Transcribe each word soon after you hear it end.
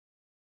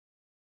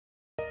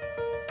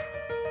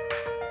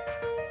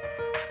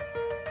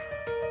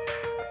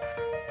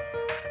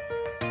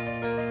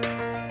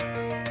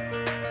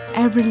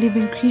every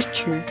living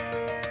creature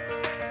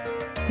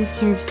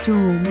deserves to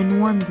roam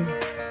and wander.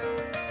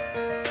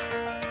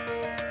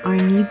 Our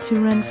need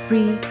to run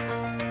free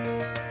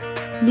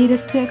lead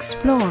us to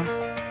explore,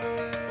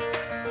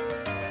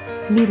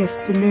 lead us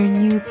to learn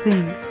new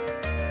things,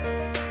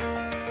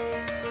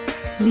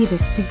 lead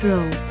us to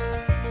grow.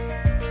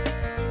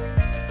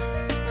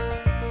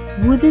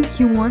 Wouldn't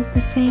you want the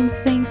same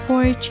thing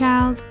for a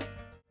child?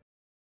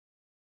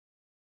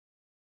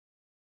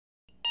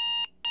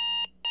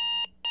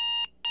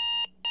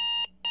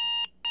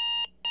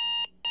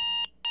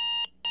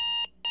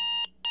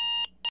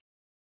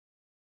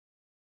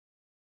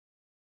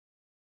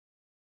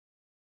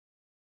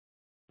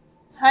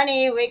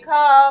 Honey, wake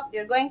up.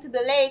 You're going to be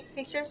late.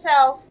 Fix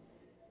yourself.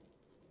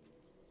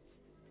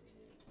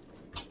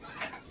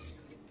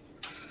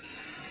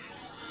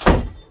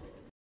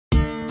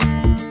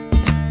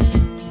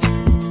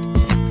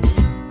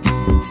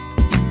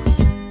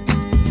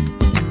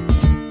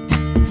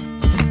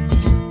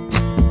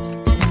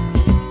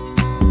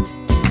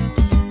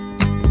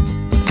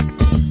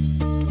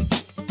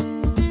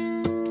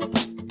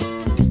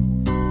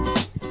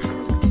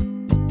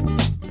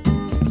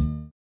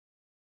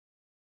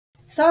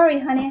 Sorry,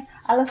 honey.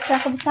 I lost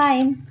track of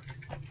time.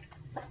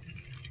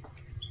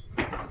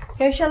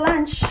 Here's your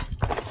lunch.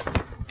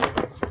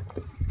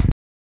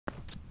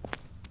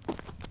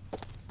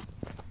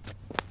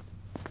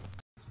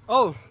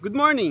 Oh, good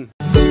morning.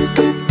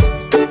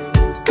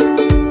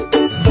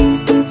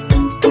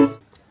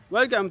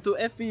 Welcome to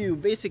FEU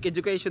Basic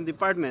Education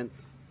Department.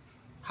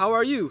 How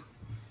are you?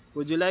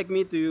 Would you like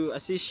me to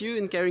assist you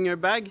in carrying your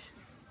bag?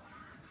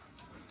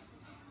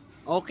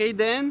 Okay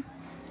then.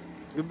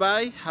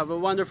 Goodbye. Have a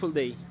wonderful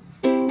day.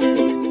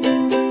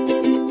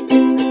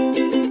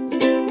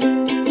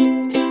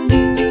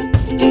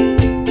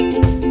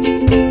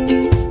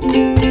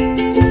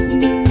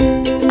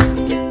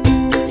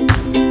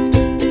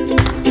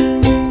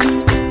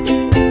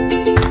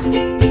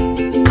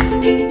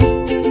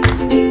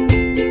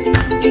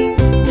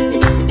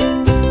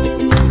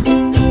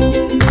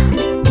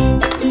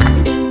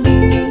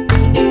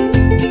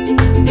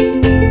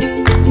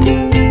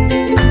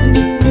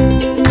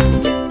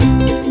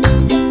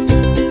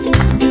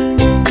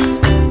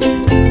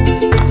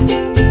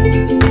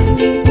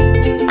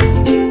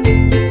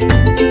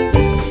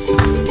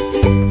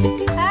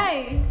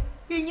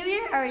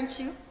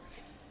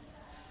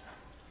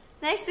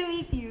 Nice to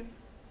meet you.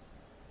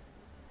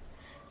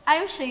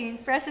 I'm Shane,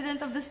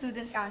 President of the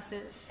Student Council,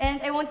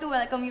 and I want to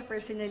welcome you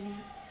personally.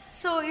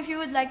 So if you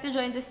would like to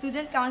join the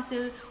Student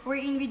Council,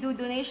 wherein we do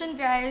donation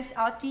drives,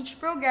 outreach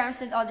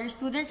programs, and other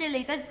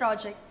student-related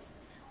projects,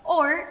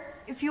 or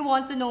if you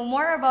want to know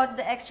more about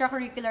the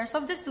extracurriculars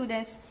of the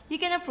students, you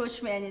can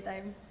approach me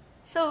anytime.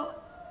 So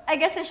I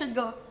guess I should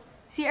go.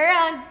 See you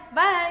around.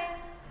 Bye!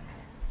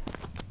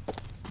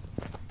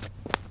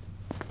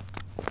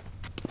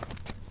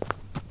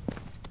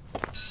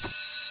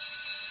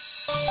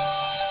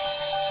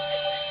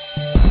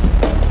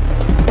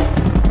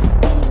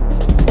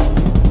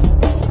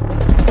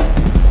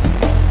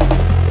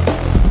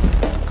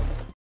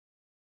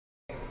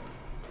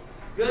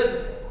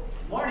 Good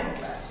morning,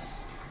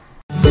 class.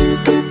 Good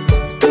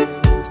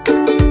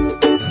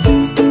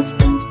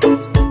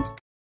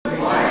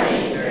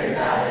morning, Sir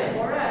Daliman.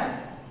 Alright.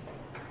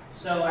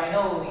 So I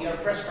know you're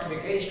fresh from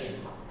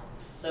vacation.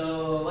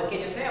 So what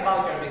can you say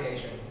about your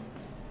vacation?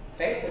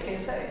 Faith, what can you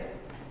say?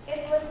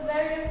 It was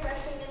very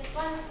refreshing and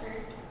fun, sir.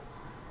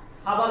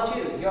 How about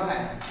you,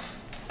 Johan?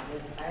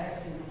 Yes, I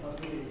have to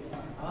agree with you.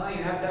 Oh,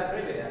 you have to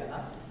agree with that,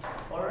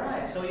 huh?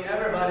 Alright, so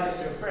everybody is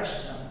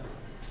refreshed now.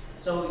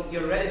 So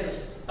you're ready to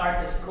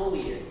start the school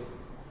year,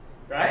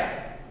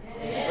 right?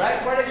 Yes. Right,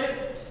 Fortitude?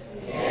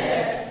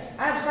 Yes.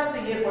 I have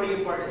something here for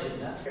you,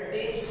 Fortitude.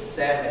 Day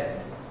 7.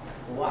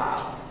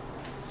 Wow.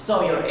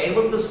 So you're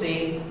able to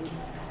see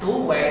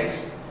 2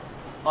 ways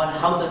on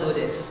how to do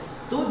this.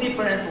 2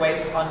 different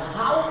ways on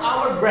how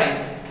our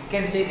brain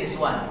can see this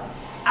one.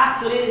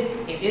 Actually,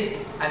 it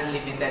is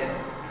unlimited.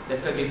 There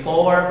could be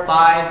 4,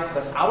 5,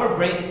 because our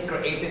brain is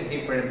created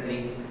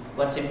differently.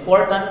 What's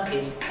important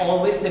is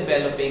always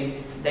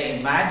developing the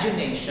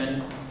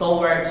imagination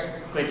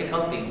towards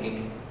critical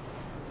thinking.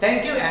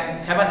 Thank you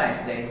and have a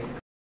nice day.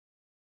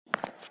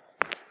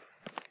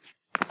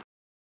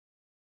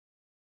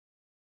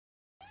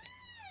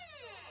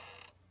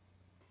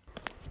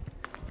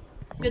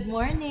 Good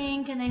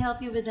morning. Can I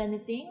help you with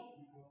anything?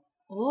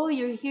 Oh,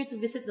 you're here to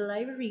visit the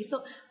library.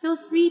 So feel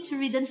free to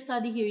read and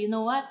study here. You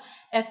know what?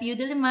 FEU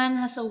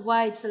Diliman has a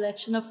wide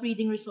selection of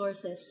reading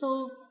resources.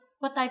 So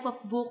what type of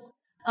book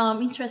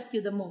interests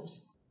you the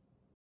most?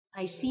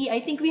 I see. I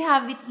think we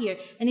have it here,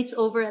 and it's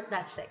over at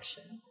that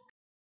section.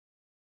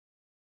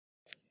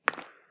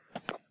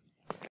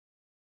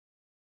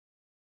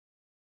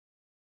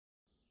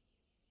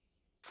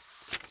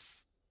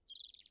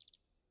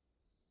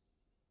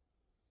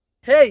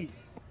 Hey!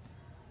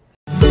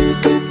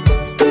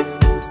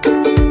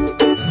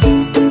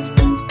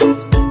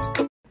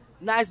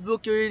 Nice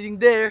book you're reading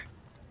there.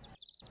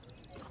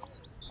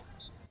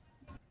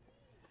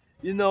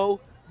 You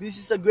know, This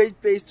is a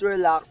great place to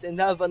relax and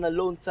have an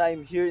alone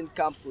time here in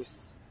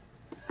campus.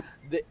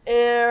 The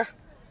air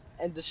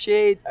and the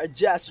shade are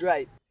just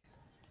right.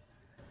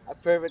 A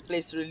perfect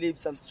place to relieve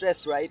some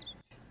stress, right?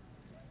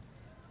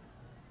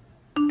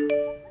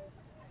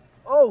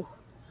 Oh,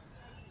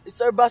 it's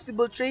our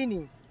basketball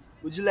training.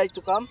 Would you like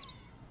to come?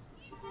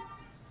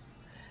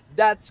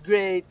 That's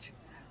great.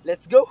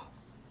 Let's go.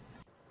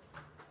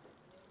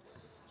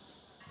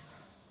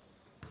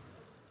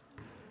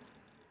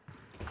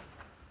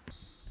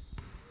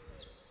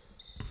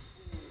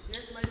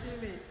 Here's my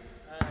teammate.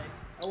 Hi.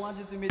 I want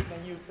you to meet my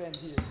new friend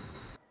here.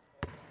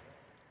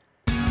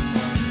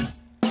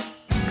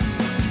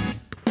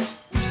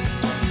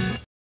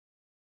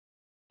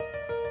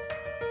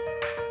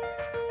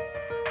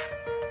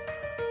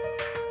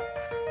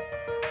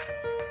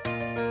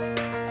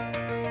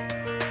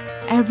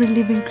 Every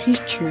living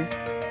creature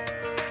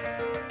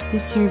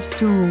deserves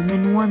to roam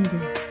and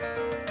wander.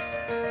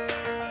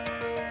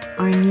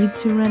 Our need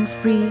to run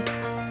free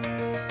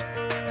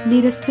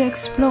lead us to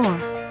explore,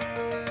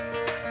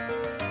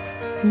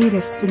 lead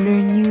us to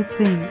learn new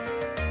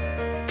things,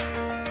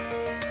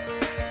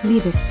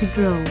 lead us to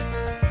grow.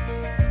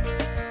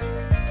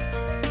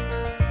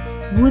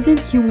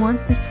 Wouldn't you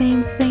want the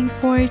same thing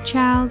for a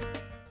child?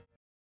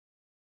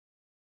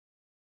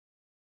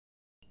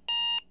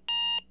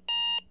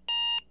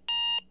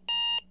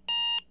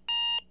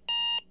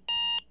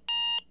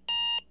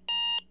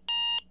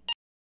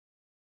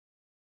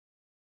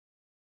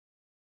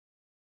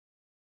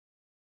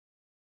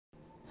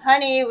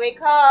 Honey,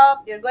 wake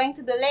up. You're going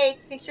to be late.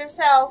 Fix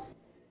yourself.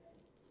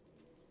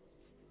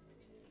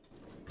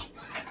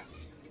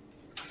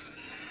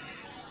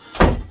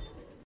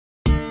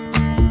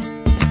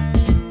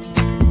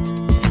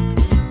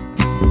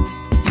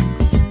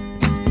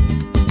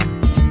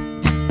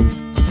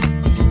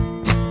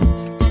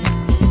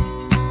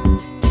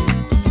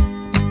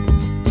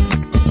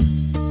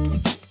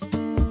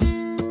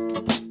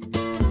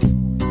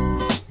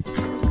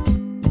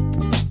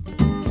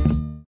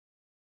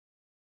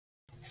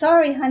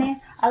 Sorry, honey.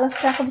 I lost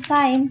track of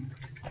time.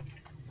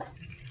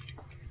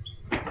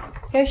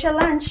 Here's your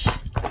lunch.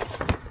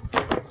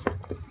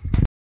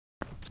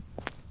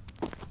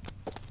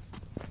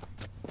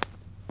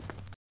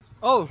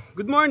 Oh,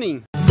 good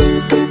morning.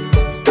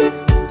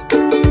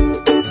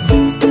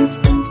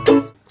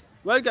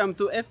 Welcome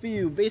to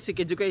FEU Basic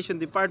Education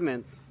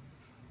Department.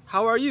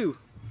 How are you?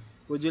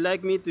 Would you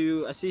like me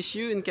to assist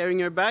you in carrying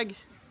your bag?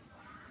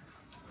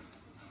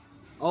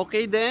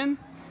 Okay then.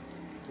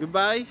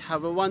 Goodbye.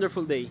 Have a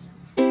wonderful day.